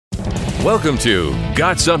Welcome to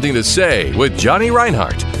Got Something to Say with Johnny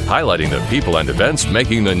Reinhardt, highlighting the people and events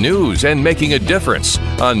making the news and making a difference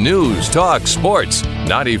on News Talk Sports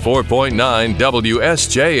 94.9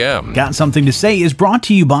 WSJM. Got Something to Say is brought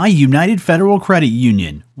to you by United Federal Credit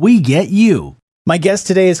Union. We get you. My guest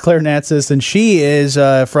today is Claire Natsis, and she is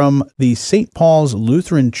from the St. Paul's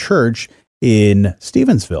Lutheran Church in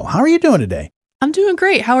Stevensville. How are you doing today? I'm doing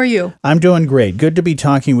great. How are you? I'm doing great. Good to be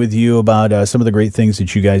talking with you about some of the great things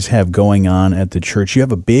that you guys have going on at the church. You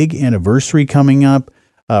have a big anniversary coming up,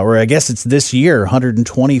 or I guess it's this year,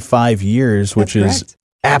 125 years, which is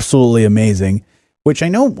absolutely amazing. Which I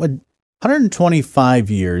know, 125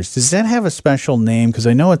 years, does that have a special name? Because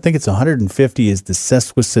I think it's 150 is the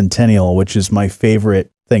sesquicentennial, which is my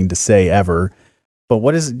favorite thing to say ever. But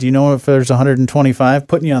what is it? Do you know if there's 125?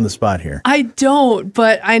 Putting you on the spot here. I don't,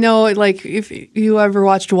 but I know, like, if you ever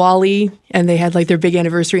watched WALL-E and they had like their big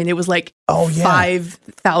anniversary and it was like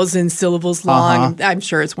 5,000 syllables long. I'm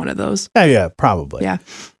sure it's one of those. Yeah, probably. Yeah.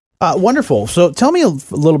 Wonderful. So tell me a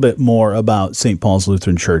little bit more about St. Paul's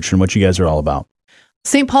Lutheran Church and what you guys are all about.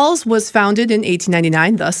 St. Paul's was founded in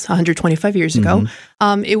 1899, thus 125 years ago.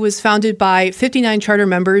 It was founded by 59 charter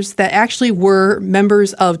members that actually were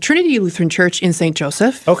members of Trinity Lutheran Church in St.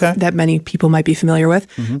 Joseph, that many people might be familiar with.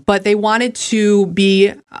 But they wanted to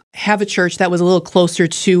have a church that was a little closer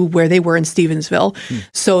to where they were in Stevensville.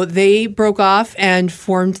 So they broke off and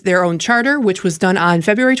formed their own charter, which was done on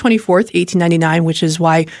February 24th, 1899, which is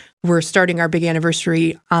why we're starting our big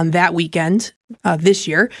anniversary on that weekend this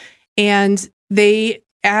year. And they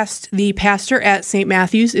asked the pastor at St.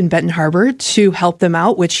 Matthew's in Benton Harbor to help them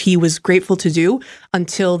out, which he was grateful to do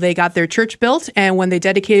until they got their church built. And when they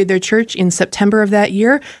dedicated their church in September of that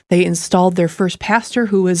year, they installed their first pastor,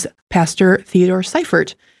 who was Pastor Theodore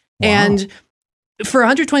Seifert. Wow. And for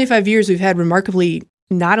 125 years, we've had remarkably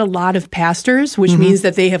not a lot of pastors, which means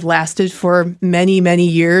that they have lasted for many, many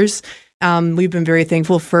years. We've been very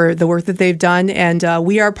thankful for the work that they've done. And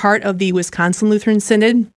we are part of the Wisconsin Lutheran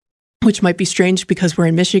Synod, which might be strange because we're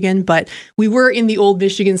in Michigan, but we were in the old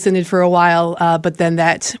Michigan Synod for a while, but then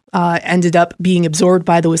that ended up being absorbed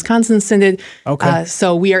by the Wisconsin Synod.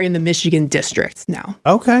 So we are in the Michigan district now.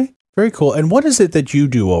 Okay, very cool. And what is it that you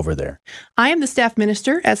do over there? I am the staff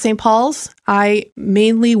minister at St. Paul's. I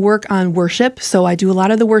mainly work on worship, so I do a lot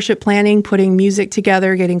of the worship planning, putting music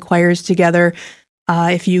together, getting choirs together.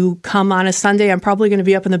 If you come on a Sunday, I'm probably going to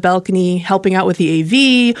be up in the balcony helping out with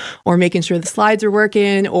the AV or making sure the slides are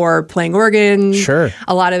working or playing organ. Sure.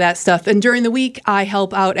 A lot of that stuff. And during the week, I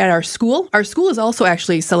help out at our school. Our school is also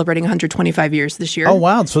actually celebrating 125 years this year. Oh,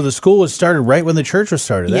 wow. So the school was started right when the church was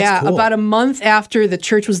started. That's cool. About a month after the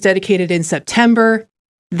church was dedicated in September.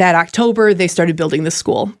 That October, they started building the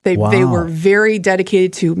school. They were very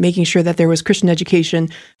dedicated to making sure that there was Christian education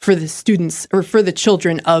for the students or for the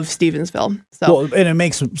children of Stevensville. So, and it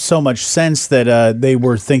makes so much sense that they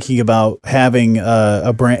were thinking about having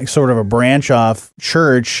a branch off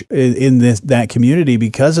church in that community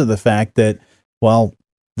because of the fact that, that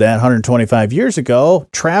 125 years ago,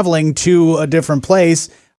 traveling to a different place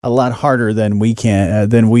a lot harder than we can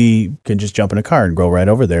just jump in a car and go right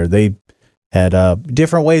over there. They had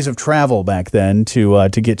different ways of travel back then to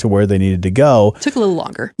get to where they needed to go. Took a little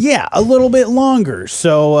longer. Yeah, a little bit longer.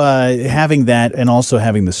 So having that and also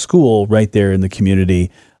having the school right there in the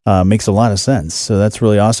community makes a lot of sense. So that's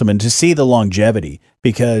really awesome. And to see the longevity,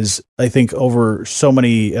 because I think over so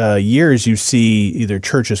many years you see either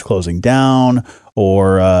churches closing down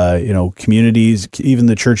or, communities, even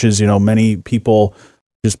the churches, many people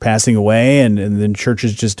just passing away and then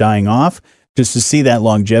churches just dying off. Just to see that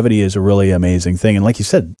longevity is a really amazing thing. And like you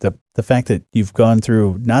said, the fact that you've gone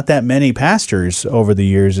through not that many pastors over the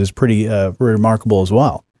years is pretty remarkable as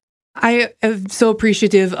well. I am so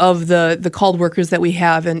appreciative of the called workers that we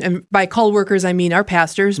have. And by called workers, I mean our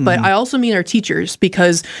pastors, but I also mean our teachers,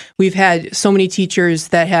 because we've had so many teachers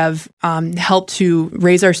that have helped to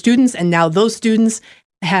raise our students. And now those students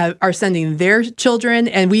are sending their children,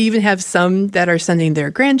 and we even have some that are sending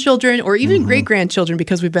their grandchildren or even great-grandchildren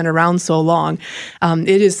because we've been around so long.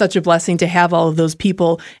 It is such a blessing to have all of those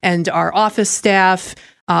people and our office staff,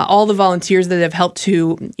 all the volunteers that have helped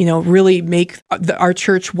to, really make our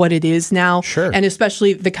church what it is now. Sure. And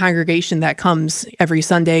especially the congregation that comes every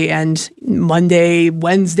Sunday and Monday,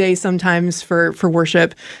 Wednesday sometimes for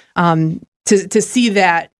worship. To see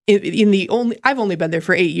that I've only been there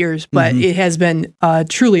for 8 years, but it has been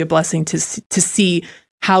truly a blessing to see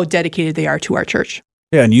how dedicated they are to our church.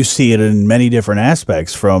 Yeah, and you see it in many different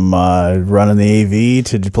aspects, from running the AV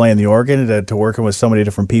to playing the organ to working with so many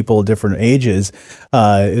different people, different ages,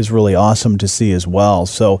 is really awesome to see as well.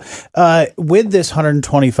 So with this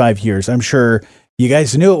 125 years, I'm sure You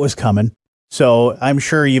guys knew it was coming. So I'm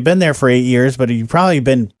sure you've been there for 8 years, but you've probably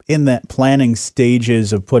been in that planning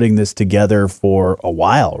stages of putting this together for a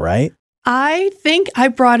while, right? I think I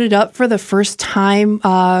brought it up for the first time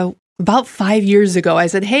about 5 years ago. I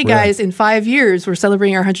said, hey, guys, in 5 years, we're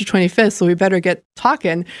celebrating our 125th, so we better get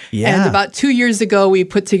talking. Yeah. And about 2 years ago, we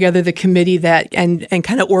put together the committee that and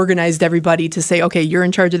kind of organized everybody to say, okay, you're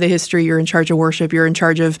in charge of the history, you're in charge of worship, you're in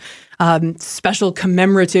charge of special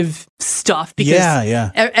commemorative stuff. Because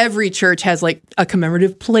every church has like a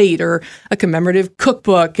commemorative plate or a commemorative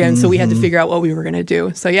cookbook. And so we had to figure out what we were going to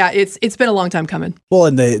do. So yeah, it's been a long time coming. Well,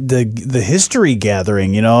 and the history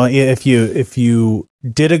gathering, you know, if you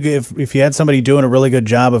had somebody doing a really good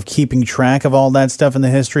job of keeping track of all that stuff in the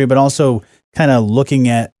history, but also kind of looking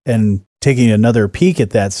at and taking another peek at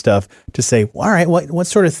that stuff to say, well, all right, what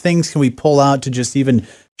sort of things can we pull out to just even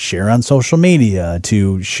share on social media,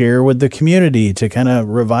 to share with the community, to kind of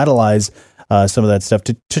revitalize some of that stuff,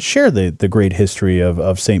 to share the great history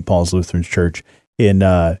of St. Paul's Lutheran Church in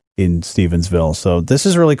Stevensville. So this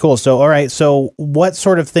is really cool. So, all right, so what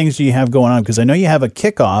sort of things do you have going on? Because I know you have a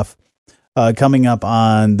kickoff coming up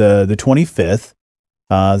on the 25th,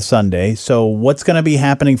 Sunday. So what's going to be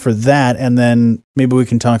happening for that? And then maybe we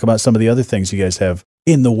can talk about some of the other things you guys have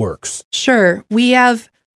in the works. Sure. We have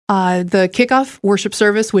the kickoff worship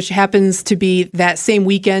service, which happens to be that same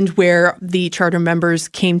weekend where the charter members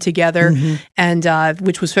came together, and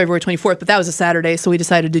which was February 24th, but that was a Saturday, so we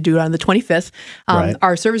decided to do it on the 25th.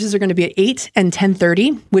 Our services are going to be at 8 and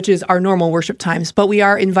 10:30, which is our normal worship times, but we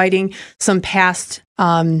are inviting some past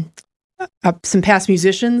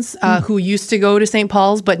musicians who used to go to St.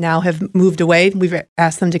 Paul's but now have moved away. We've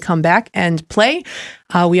asked them to come back and play.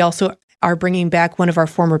 We also are bringing back one of our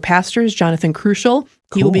former pastors, Jonathan Crucial.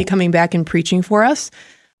 Cool. He will be coming back and preaching for us.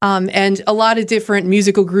 And a lot of different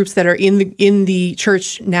musical groups that are in the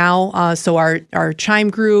church now. So our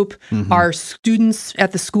chime group, our students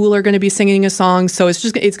at the school are going to be singing a song. So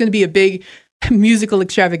it's going to be a big musical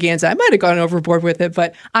extravaganza. I might have gone overboard with it,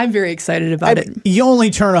 but I'm very excited about it. You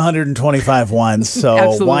only turn 125 once,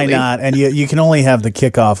 so why not? And you can only have the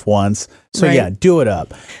kickoff once. So yeah, do it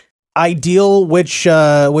up. Ideal which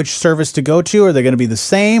service to go to? Are they going to be the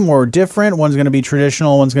same or different? One's going to be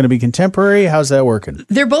traditional, one's going to be contemporary. How's that working?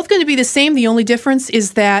 They're both going to be the same. The only difference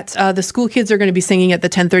is that the school kids are going to be singing at the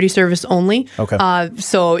 10:30 service only. Okay.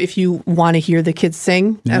 So if you want to hear the kids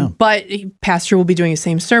sing, but pastor will be doing the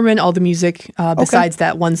same sermon. All the music besides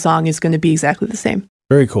that one song is going to be exactly the same.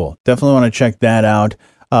 Very cool. Definitely want to check that out.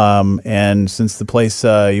 And since the place,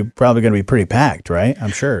 you're probably going to be pretty packed, right?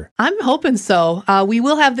 I'm sure. I'm hoping so. We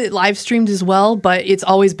will have it live streamed as well, but it's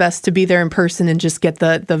always best to be there in person and just get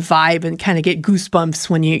the vibe and kind of get goosebumps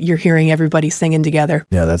when you're hearing everybody singing together.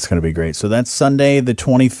 Yeah, that's going to be great. So that's Sunday, the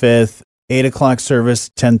 25th, 8 o'clock service,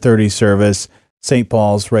 10:30 service, St.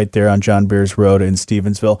 Paul's right there on John Beers Road in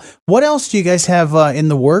Stevensville. What else do you guys have in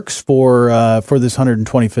the works for this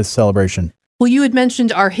 125th celebration? Well, you had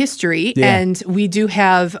mentioned our history, and we do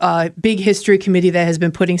have a big history committee that has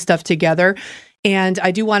been putting stuff together. And I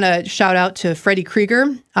do want to shout out to Freddie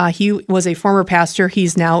Krieger. He was a former pastor.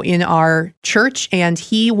 He's now in our church, and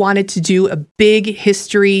he wanted to do a big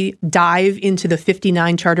history dive into the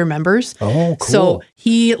 59 charter members. Oh, cool. So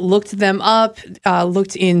he looked them up,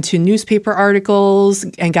 looked into newspaper articles,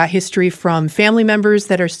 and got history from family members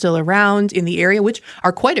that are still around in the area, which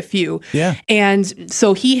are quite a few. Yeah. And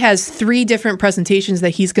so he has 3 different presentations that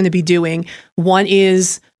he's going to be doing. One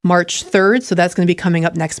is March 3rd, so that's going to be coming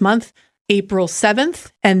up next month. April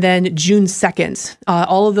 7th, and then June 2nd.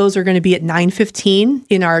 All of those are going to be at 9:15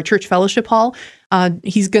 in our church fellowship hall.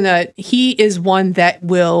 He is one that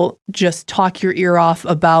will just talk your ear off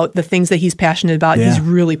about the things that he's passionate about. Yeah. He's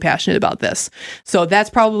really passionate about this. So that's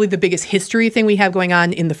probably the biggest history thing we have going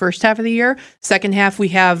on in the first half of the year. Second half, we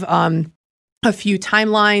have a few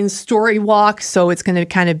timelines, story walk. So it's going to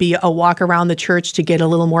kind of be a walk around the church to get a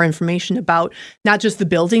little more information about not just the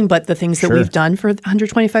building, but the things that we've done for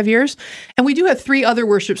 125 years. And we do have 3 other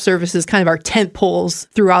worship services, kind of our tent poles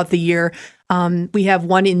throughout the year. We have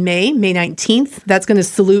one in May 19th. That's going to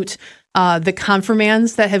salute the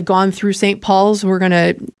confirmands that have gone through St. Paul's. We're going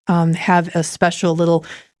to have a special little,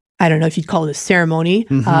 I don't know if you'd call it a ceremony,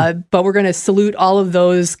 but we're going to salute all of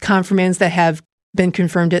those confirmands that have been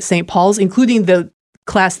confirmed at St. Paul's, including the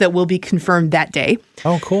class that will be confirmed that day.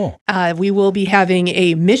 Oh, cool. We will be having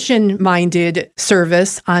a mission-minded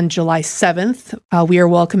service on July 7th. We are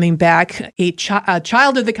welcoming back a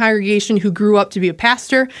child of the congregation who grew up to be a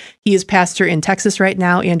pastor. He is pastor in Texas right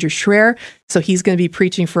now, Andrew Schreier. So he's going to be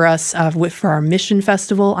preaching for us for our mission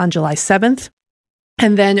festival on July 7th.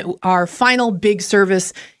 And then our final big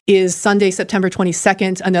service is Sunday, September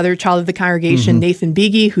 22nd. Another child of the congregation, Nathan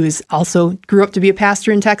Beege, who also grew up to be a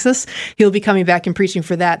pastor in Texas. He'll be coming back and preaching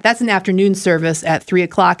for that. That's an afternoon service at 3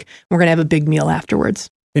 o'clock. We're going to have a big meal afterwards.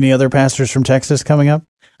 Any other pastors from Texas coming up?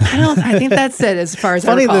 I think that's it as far as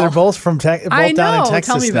Funny I recall. that they're both from down in Texas.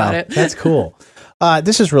 Tell me about it. That's cool.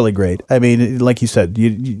 This is really great. I mean, like you said,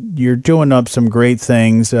 you're doing up some great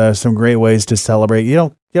things, some great ways to celebrate.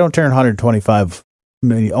 You don't turn 125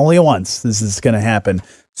 only once. This is going to happen.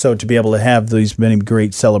 So to be able to have these many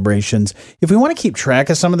great celebrations, if we want to keep track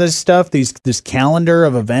of some of this stuff, this calendar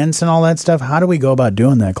of events and all that stuff, how do we go about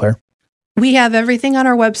doing that, Claire? We have everything on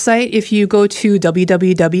our website. If you go to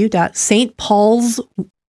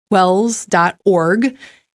www.stpaulswells.org,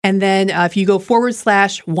 and then if you go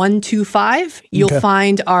 /125, you'll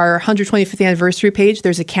find our 125th anniversary page.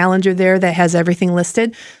 There's a calendar there that has everything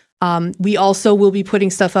listed. We also will be putting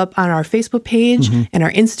stuff up on our Facebook page and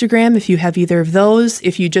our Instagram. If you have either of those,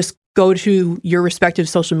 if you just go to your respective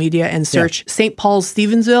social media and search St. Paul's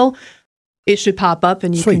Stevensville, it should pop up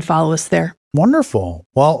and you can follow us there. Wonderful.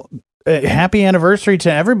 Well, happy anniversary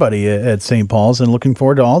to everybody at St. Paul's, and looking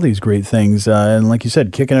forward to all these great things. And like you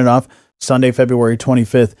said, kicking it off Sunday, February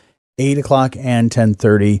 25th, 8 o'clock and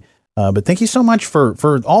 10:30. But thank you so much for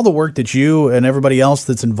all the work that you and everybody else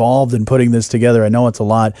that's involved in putting this together. I know it's a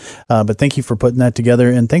lot, but thank you for putting that together,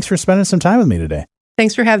 and thanks for spending some time with me today.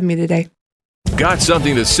 Thanks for having me today. Got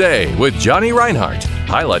something to say with Johnny Reinhardt,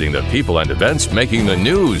 highlighting the people and events making the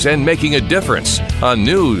news and making a difference on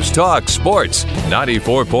News Talk Sports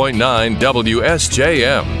 94.9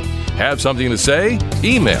 WSJM. Have something to say?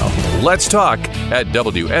 Email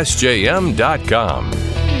letstalk@WSJM.com.